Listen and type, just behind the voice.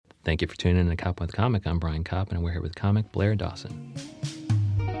Thank you for tuning in to Cop with Comic. I'm Brian Kopp, and we're here with comic Blair Dawson.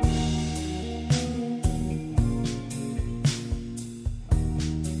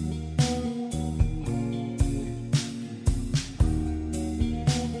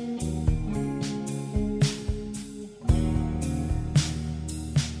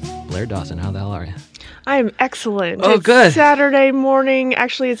 Blair Dawson, how the hell are you? I'm excellent. Oh, it's good. Saturday morning.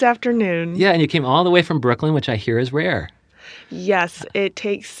 Actually, it's afternoon. Yeah, and you came all the way from Brooklyn, which I hear is rare. Yes, it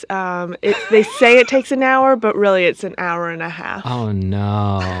takes, they say it takes an hour, but really it's an hour and a half. Oh,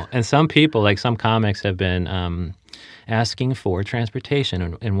 no. And some people, like some comics, have been asking for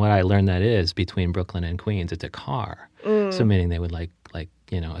transportation. And what I learned that is between Brooklyn and Queens, it's a car. So meaning they would like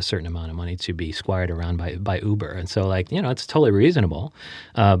a certain amount of money to be squired around by Uber. And so it's totally reasonable.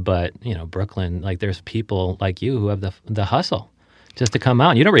 But, Brooklyn, there's people like you who have the hustle just to come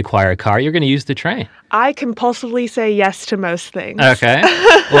out. You don't require a car. You're going to use the train. I compulsively say yes to most things. Okay.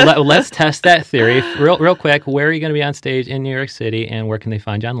 Well, let's test that theory real quick. Where are you going to be on stage in New York City, and where can they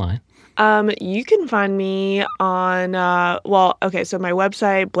find you online? You can find me on, so my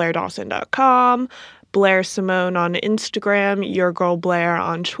website, blairdawson.com, Blair Simone on Instagram, Your Girl Blair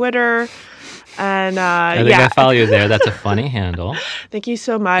on Twitter. And I think I follow you there. That's a funny handle. Thank you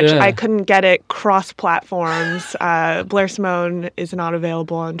so much. Yeah. I couldn't get it cross-platforms. Blair Simone is not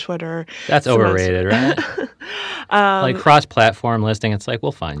available on Twitter. That's overrated, right? Cross-platform listing, it's like,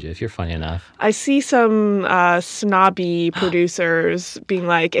 we'll find you if you're funny enough. I see some snobby producers being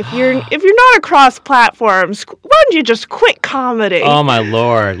like, if you're not across platforms, why don't you just quit comedy? Oh my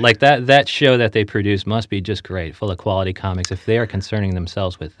Lord! That show that they produce must be just great, full of quality comics. If they are concerning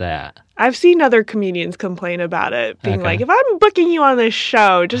themselves with that. I've seen other comedians complain about it, being like, if I'm booking you on this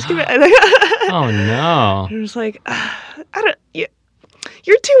show, just give it. Oh, no. I'm just like,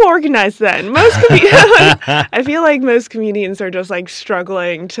 you're too organized then. Most I feel like most comedians are just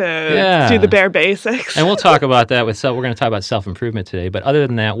struggling to do the bare basics. And we'll talk about that we're going to talk about self-improvement today. But other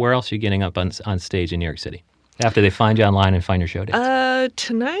than that, where else are you getting up on stage in New York City? After they find you online and find your show dates.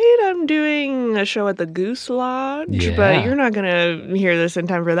 Tonight I'm doing a show at the Goose Lodge, but you're not going to hear this in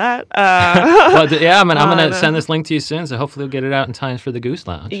time for that. I'm going to send this link to you soon, so hopefully we'll get it out in time for the Goose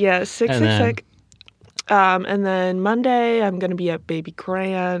Lounge. Yeah, 666. And then Monday I'm going to be at Baby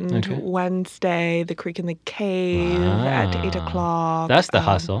Grand. Okay. Wednesday, The Creek in the Cave at 8 o'clock. That's the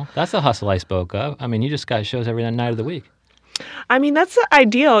hustle. That's the hustle I spoke of. I mean, you just got shows every night of the week. I mean, that's the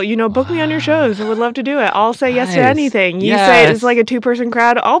ideal. Book me on your shows. I would love to do it. I'll say yes to anything. You say it's like a 2-person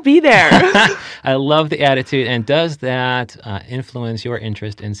crowd, I'll be there. I love the attitude. And does that influence your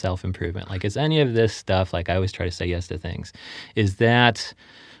interest in self-improvement? Is any of this stuff, I always try to say yes to things, is that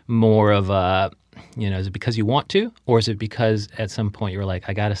more of a, is it because you want to? Or is it because at some point you're like,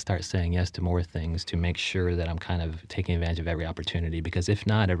 I got to start saying yes to more things to make sure that I'm kind of taking advantage of every opportunity? Because if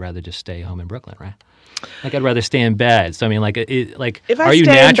not, I'd rather just stay home in Brooklyn, right? I'd rather stay in bed. So, I mean, if I are you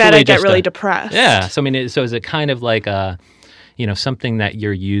stay in bed, I get really depressed. Yeah. So, I mean, so is it kind of like something that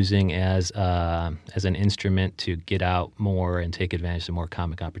you're using as an instrument to get out more and take advantage of more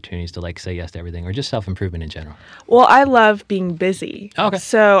comic opportunities to say yes to everything, or just self-improvement in general? Well, I love being busy. Okay.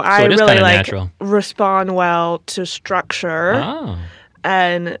 So I really natural. Respond well to structure. Oh.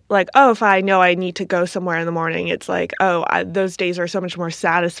 And if I know I need to go somewhere in the morning, it's those days are so much more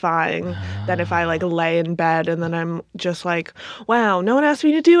satisfying than if I lay in bed and then I'm just wow, no one asked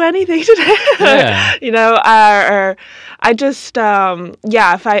me to do anything today. Yeah. Or I just, if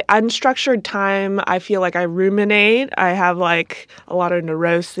I unstructured time, I feel like I ruminate. I have a lot of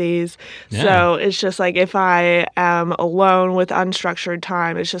neuroses. Yeah. So it's just if I am alone with unstructured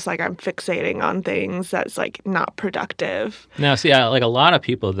time, it's just I'm fixating on things that's not productive. Now, see, a lot of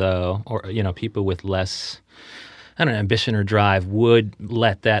people, though, or, people with less, ambition or drive would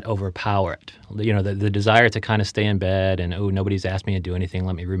let that overpower it. The desire to kind of stay in bed and, nobody's asked me to do anything,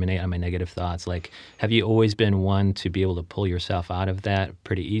 let me ruminate on my negative thoughts. Have you always been one to be able to pull yourself out of that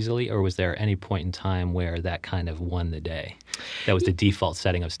pretty easily? Or was there any point in time where that kind of won the day? That was the default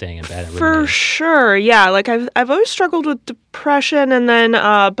setting of staying in bed and ruminating? For sure, yeah. I've always struggled with depression, and then,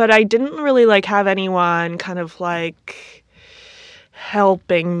 but I didn't really have anyone kind of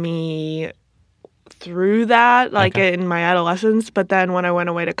helping me through that in my adolescence. But then when I went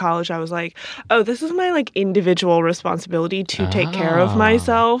away to college, I was this is my individual responsibility to take care of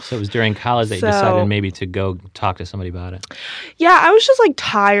myself. So it was during college that you decided maybe to go talk to somebody about it. Yeah, I was just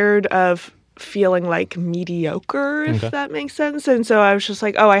tired of feeling mediocre, if that makes sense. And so I was just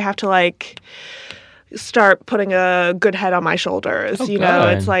I have to start putting a good head on my shoulders. Oh, you know,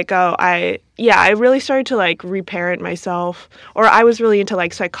 good. it's like, I really started to like reparent myself. Or I was really into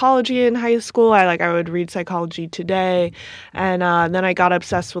like psychology in high school. I would read Psychology Today, and then I got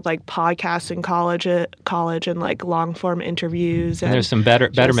obsessed with like podcasts in college and like long form interviews. And there's some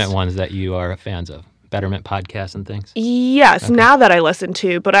Betterment ones that you are fans of. Betterment podcasts and things? Yes, okay. Now that I listen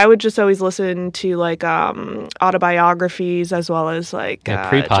to, but I would just always listen to like autobiographies as well as like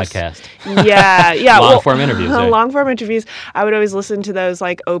pre-podcast. Yeah, long-form interviews. Right? Long-form interviews. I would always listen to those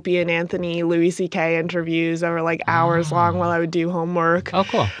like Opie and Anthony, Louis C.K. interviews that were like hours long while I would do homework. Oh,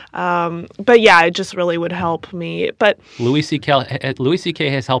 cool. But yeah, it just really would help me. But Louis C.K.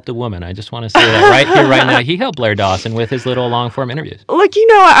 has helped a woman. I just want to say that right here, right now. He helped Blair Dawson with his little long-form interviews. Look, you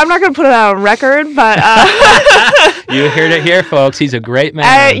know what? I'm not going to put it out on record, but you heard it here, folks. He's a great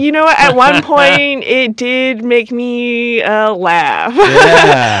man. You know what? At one point, it did make me laugh.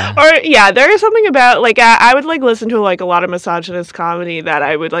 Yeah. There is something about like I would like listen to like a lot of misogynist comedy that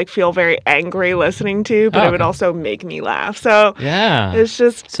I would like feel very angry listening to, but it would also make me laugh. So yeah, it's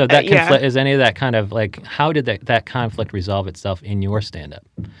just so that conflict is any of that kind of like how did that conflict resolve itself in your stand-up?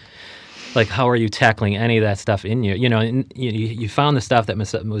 Like, how are you tackling any of that stuff in you? You know, you found the stuff that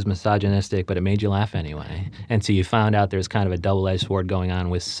was misogynistic, but it made you laugh anyway. And so you found out there's kind of a double-edged sword going on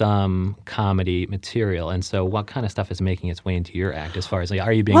with some comedy material. And so what kind of stuff is making its way into your act as far as, like,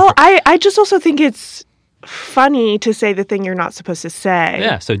 are you being... Well, I just also think it's funny to say the thing you're not supposed to say.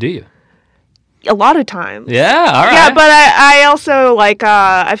 Yeah, so do you? A lot of times. Yeah, all right. Yeah, but I also, like,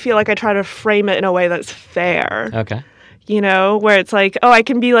 I feel like I try to frame it in a way that's fair. Okay. You know, where it's like, oh, I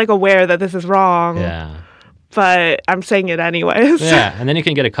can be like aware that this is wrong. Yeah. But I'm saying it anyways. Yeah, and then you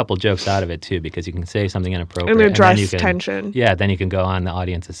can get a couple jokes out of it too, because you can say something inappropriate. And address tension. Yeah, then you can go on the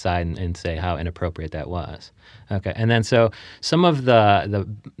audience's side and say how inappropriate that was. Okay, and then so some of the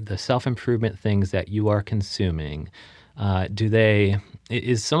self-improvement things that you are consuming,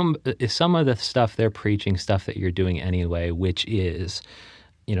 is some of the stuff they're preaching stuff that you're doing anyway, which is...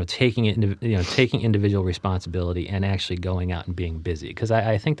 taking individual responsibility and actually going out and being busy. Because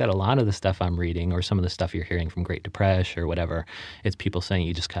I think that a lot of the stuff I'm reading or some of the stuff you're hearing from Great Depression or whatever, it's people saying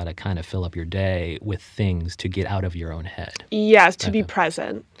you just gotta kind of fill up your day with things to get out of your own head. Yes, to be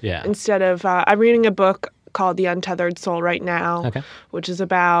present. Yeah. Instead of, I'm reading a book called The Untethered Soul right now, which is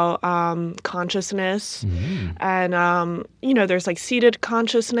about consciousness. Mm-hmm. And, there's like seated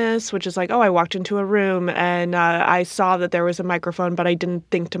consciousness, which is like, oh, I walked into a room and I saw that there was a microphone, but I didn't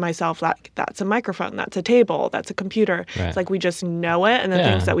think to myself that that's a microphone, that's a table, that's a computer. Right. It's like we just know it. And the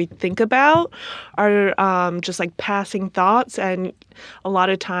things that we think about are just like passing thoughts. And a lot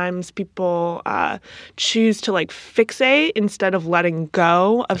of times people choose to like fixate instead of letting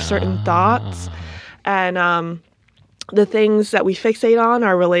go of certain thoughts. And the things that we fixate on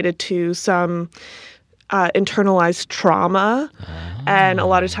are related to some internalized trauma. And a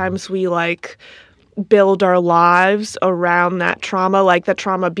lot of times we like build our lives around that trauma, like that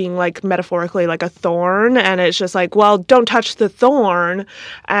trauma being like metaphorically like a thorn. And it's just like, well, don't touch the thorn.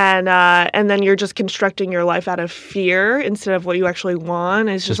 And then you're just constructing your life out of fear instead of what you actually want.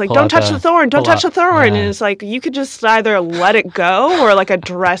 It's just like, don't touch the thorn, don't touch the thorn. And it's like, you could just either let it go or like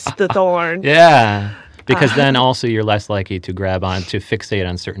address the thorn. Yeah. Because then also you're less likely to fixate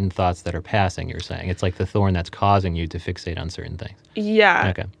on certain thoughts that are passing, you're saying. It's like the thorn that's causing you to fixate on certain things.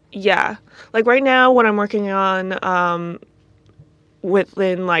 Yeah. Okay. Yeah. Like right now, what I'm working on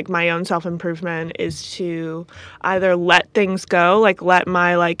within like my own self-improvement is to either let things go, like let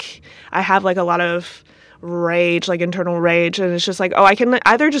my I have like a lot of rage, like internal rage, and it's just like, oh, I can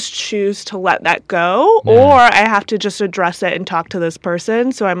either just choose to let that go or I have to just address it and talk to this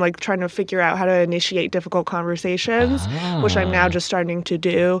person. So I'm like trying to figure out how to initiate difficult conversations, which I'm now just starting to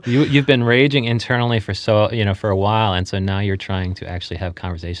do. You've been raging internally for a while, and so now you're trying to actually have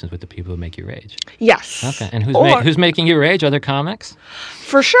conversations with the people who make you rage. Yes. Okay. And who's making you rage? Other comics?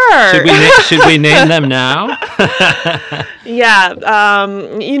 For sure. Should we name them now? Yeah.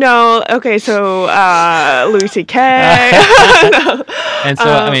 Okay, so Louis C.K. And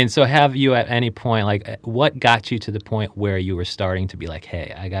so, so have you at any point, like, what got you to the point where you were starting to be like,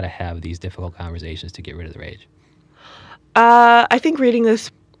 hey, I got to have these difficult conversations to get rid of the rage? I think reading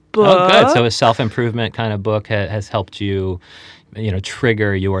this book. Oh, good. So a self-improvement kind of book has helped you,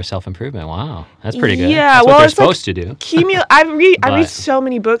 trigger your self-improvement. Wow. That's pretty good. Yeah. That's what they're supposed to do. I read so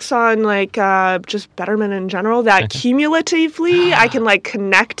many books on just betterment in general that cumulatively I can like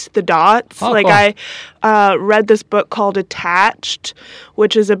connect the dots. Oh, cool. I read this book called Attached,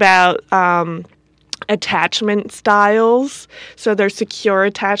 which is about attachment styles. So there's secure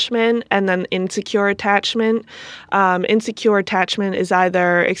attachment and then insecure attachment. Insecure attachment is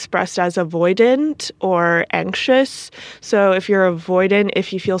either expressed as avoidant or anxious. So if you're avoidant,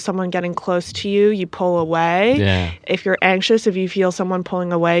 if you feel someone getting close to you, you pull away. Yeah. If you're anxious, if you feel someone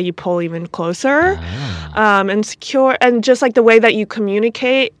pulling away, you pull even closer. Ah. And secure, and just like the way that you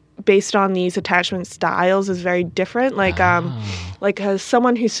communicate based on these attachment styles is very different. Like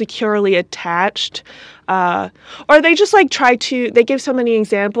someone who's securely attached, or they just like they give so many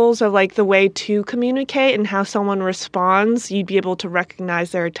examples of like the way to communicate and how someone responds. You'd be able to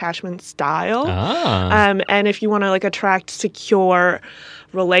recognize their attachment style. And if you want to like attract secure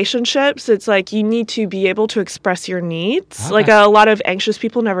relationships, it's like you need to be able to express your needs. Okay. Like a lot of anxious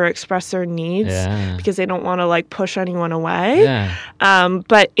people never express their needs Yeah. because they don't want to like push anyone away. Yeah.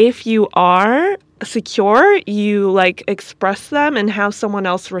 But if you are secure, you like express them, and how someone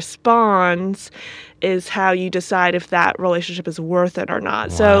else responds is how you decide if that relationship is worth it or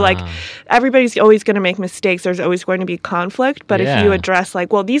not. So like everybody's always going to make mistakes. There's always going to be conflict. But if you address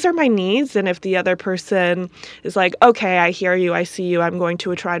like, well, these are my needs, and if the other person is like, okay, I hear you, I see you, I'm going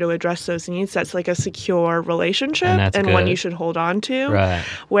to try to address those needs, that's like a secure relationship and one you should hold on to. Right.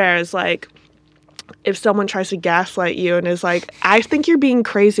 Whereas like if someone tries to gaslight you and is like, I think you're being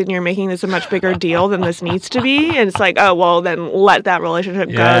crazy and you're making this a much bigger deal than this needs to be. And it's like, oh, well, then let that relationship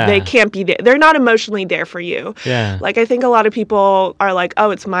go. Yeah. They can't be there. They're not emotionally there for you. Yeah. Like, I think a lot of people are like,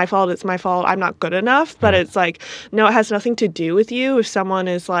 oh, it's my fault. I'm not good enough. But it's like, no, it has nothing to do with you. If someone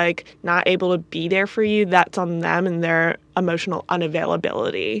is like not able to be there for you, that's on them and their emotional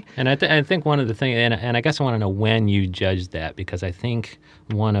unavailability. And I think one of the things, and I guess I want to know when you judged that, because I think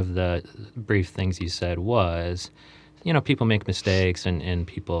one of the brief things you said was, you know, people make mistakes and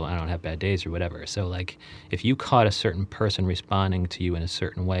people, I don't have bad days or whatever. So like if you caught a certain person responding to you in a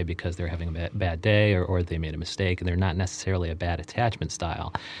certain way because they're having a bad day or they made a mistake and they're not necessarily a bad attachment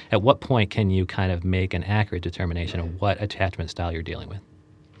style, at what point can you kind of make an accurate determination of what attachment style you're dealing with?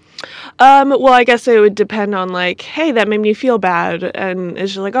 Well, I guess it would depend on like, hey, that made me feel bad. And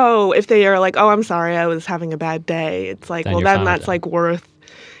it's just like, oh, if they are like, oh, I'm sorry, I was having a bad day. It's like, Then well, you're then fine with that's that. like worth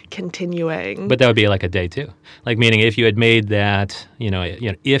continuing. But that would be like a day too. Like meaning if you had made that, you know,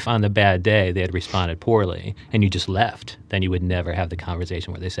 if on the bad day they had responded poorly and you just left, then you would never have the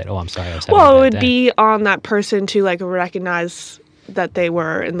conversation where they said, oh, I'm sorry, I was having a bad Well, it would day. be on that person to like recognize that they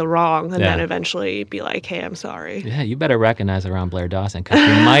were in the wrong and then eventually be like, hey, I'm sorry. Yeah, you better recognize around Blair Dawson because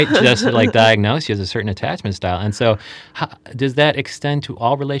she might just like diagnose you as a certain attachment style. And so does that extend to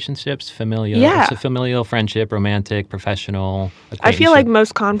all relationships, familial, friendship, romantic, professional, I feel like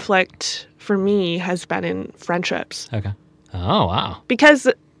most conflict for me has been in friendships. Okay. Oh, wow. Because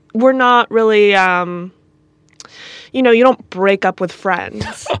we're not really, you don't break up with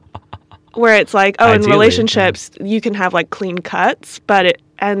friends. Where it's like, oh, Ideally, in relationships, you can have like clean cuts,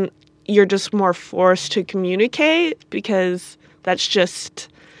 and you're just more forced to communicate because that's just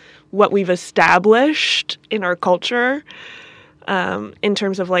what we've established in our culture in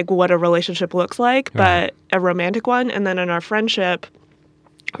terms of like what a relationship looks like, but a romantic one. And then in our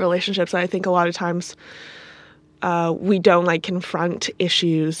relationships, I think a lot of times we don't like confront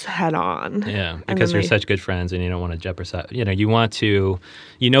issues head on. Yeah, because you're such good friends and you don't want to jeopardize. You want to,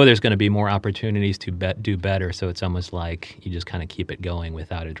 there's going to be more opportunities to do better. So it's almost like you just kind of keep it going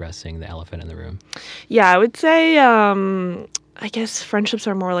without addressing the elephant in the room. Yeah, I would say, I guess friendships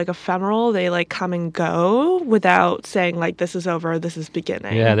are more like ephemeral. They like come and go without saying like this is over, this is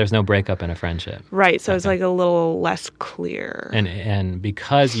beginning. Yeah, there's no breakup in a friendship. Right, so it's like a little less clear. And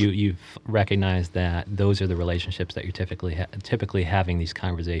because you've recognized that those are the relationships that you're typically having these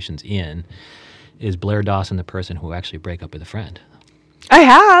conversations in, is Blair Dawson the person who will actually break up with a friend? I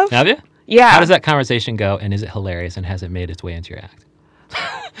have. Have you? Yeah. How does that conversation go, and is it hilarious, and has it made its way into your act?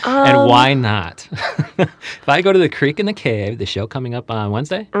 And why not? If I go to the Creek in the Cave, the show coming up on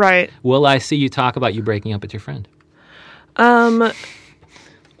Wednesday, right, will I see you talk about you breaking up with your friend? Well,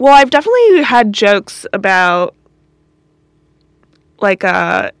 I've definitely had jokes about like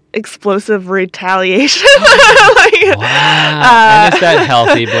explosive retaliation. Wow. And is that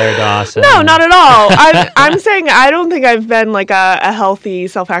healthy, Blair Dawson? No, not at all. I'm saying I don't think I've been like a healthy,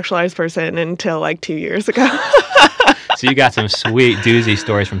 self-actualized person until like 2 years ago. So you got some sweet doozy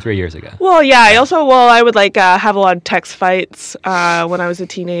stories from 3 years ago. Well, yeah. I would like have a lot of text fights when I was a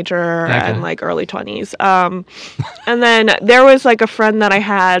teenager and like early 20s. And then there was like a friend that I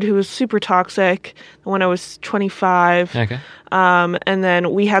had who was super toxic when I was 25. Okay. And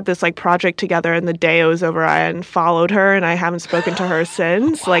then we had this like project together, and the day it was over, I unfollowed her, and I haven't spoken to her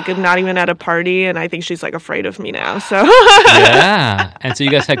since. Like not even at a party, and I think she's like afraid of me now. So Yeah. And so you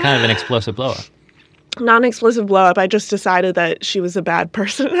guys had kind of an explosive blow up. non-explosive blow up. I just decided that she was a bad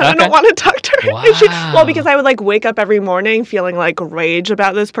person. And I Okay. don't want to talk to her. Wow. Because I would like wake up every morning feeling like rage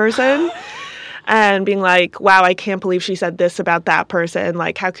about this person. And being like, wow, I can't believe she said this about that person.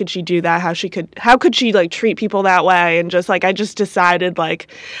 Like, how could she do that? How could she like treat people that way? And just like, I just decided like,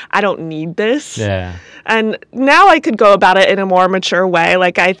 I don't need this. Yeah. And now I could go about it in a more mature way.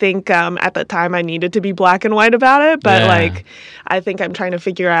 Like, I think at the time I needed to be black and white about it. But Yeah. like, I think I'm trying to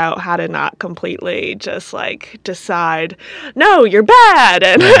figure out how to not completely just like decide, no, you're bad.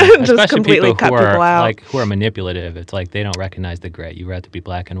 And just Especially completely cut who are, people out. Like, who are manipulative. It's like they don't recognize the gray. You have to be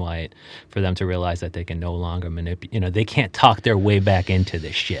black and white for them to realize that they can no longer manipulate. They can't talk their way back into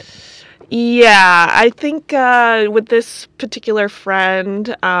this shit. Yeah, I think with this particular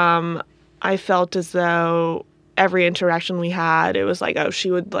friend, I felt as though every interaction we had, it was like, oh,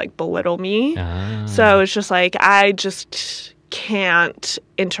 she would like belittle me. Ah. So it's just like, I just can't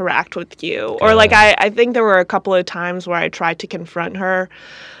interact with you. Or like, I think there were a couple of times where I tried to confront her.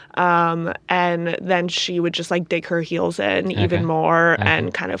 And then she would just like dig her heels in even more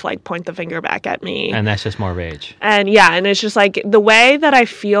and kind of like point the finger back at me. And that's just more rage. And yeah, and it's just like the way that I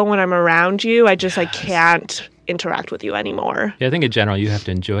feel when I'm around you, I just like can't interact with you anymore. Yeah, I think in general, you have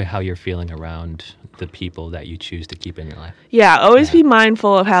to enjoy how you're feeling around the people that you choose to keep in your life. Yeah, always be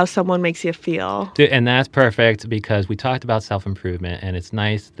mindful of how someone makes you feel. And that's perfect because we talked about self-improvement, and it's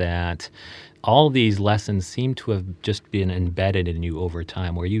nice that all these lessons seem to have just been embedded in you over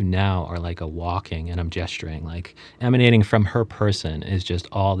time, where you now are like a walking, and I'm gesturing, like emanating from her person is just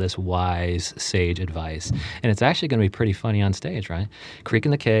all this wise, sage advice. And it's actually going to be pretty funny on stage, right? Creek in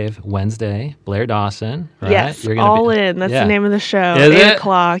the Cave, Wednesday, Blair Dawson, right? Yes, You're gonna all in. That's the name of the show. Is 8 it?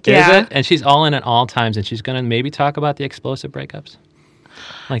 o'clock. Is Yeah. it? And she's all in at all times, and she's going to maybe talk about the explosive breakups,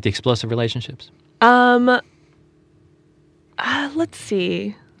 like the explosive relationships. Let's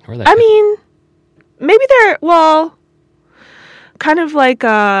see. Or that I mean, maybe they're, well, kind of like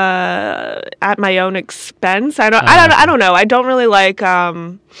at my own expense. I don't know. I don't really like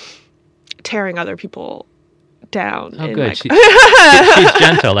tearing other people down. Oh, in, good. like- She's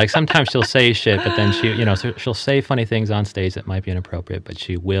gentle. Like sometimes she'll say shit, but then she'll say funny things on stage that might be inappropriate, but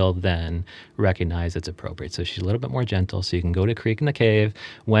she will then recognize it's appropriate. So she's a little bit more gentle. So you can go to Creek in the Cave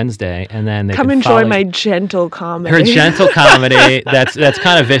Wednesday, and then they Come can enjoy follow my gentle comedy. her gentle comedy. That's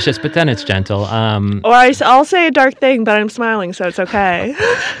kind of vicious, but then it's gentle. Or I'll say a dark thing, but I'm smiling, so it's okay.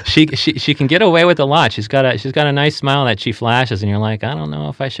 She can get away with a lot. She's got a nice smile that she flashes, and you're like, I don't know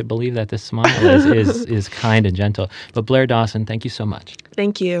if I should believe that this smile is kind and gentle. But Blair Dawson, thank you so much.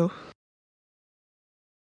 Thank you.